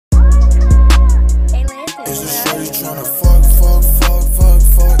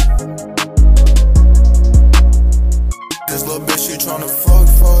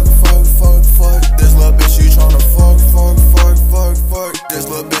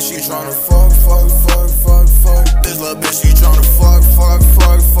bitch, she tryna fuck. This little bitch, she tryna fuck.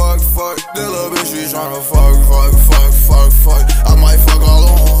 This little bitch, she tryna fuck. I might fuck all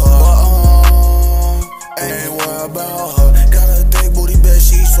on her, but ain't worried about her. Got a thick booty bitch,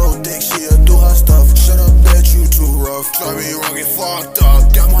 she so thick, she'll do her stuff. Shut up, bitch, you too rough. Try me wrong, get fucked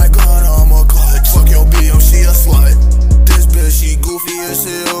up. Got my gun, I'm a clutch. Fuck your BM, she a slut. This bitch, she goofy as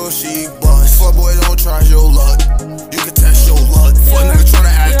hell, she bust. Fuck boy, don't try your luck. You can test your luck. Fuck nigga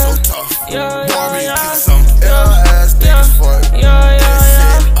tryna act so tough. Barbecue some ass thick as fuck. This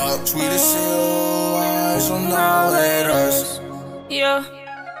shit up, sweet as hell. Eyes on us. Yeah,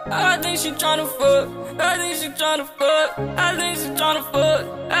 I think she tryna fuck. I think she tryna fuck. I think she tryna fuck.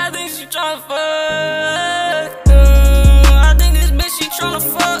 I think she tryna fuck. I think this bitch she tryna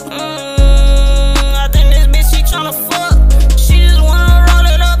fuck. I think this bitch she tryna fuck. She just wanna roll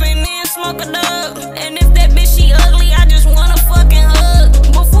it up and then smoke it up. And if that bitch she ugly, I just wanna fucking hug.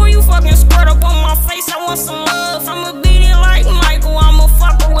 Before you fucking squirt up on my face, I want some love. I'ma beat it like Michael, I'ma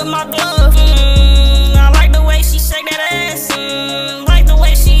fuck her with my glove. I like the way she shake that ass. Like the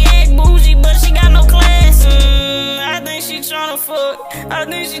way she act bougie, but she got no class. I think she tryna fuck. I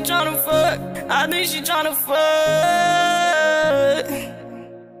think she tryna fuck. I think she tryna fuck.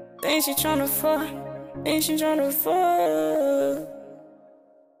 Think she tryna fuck. Think she tryna fuck.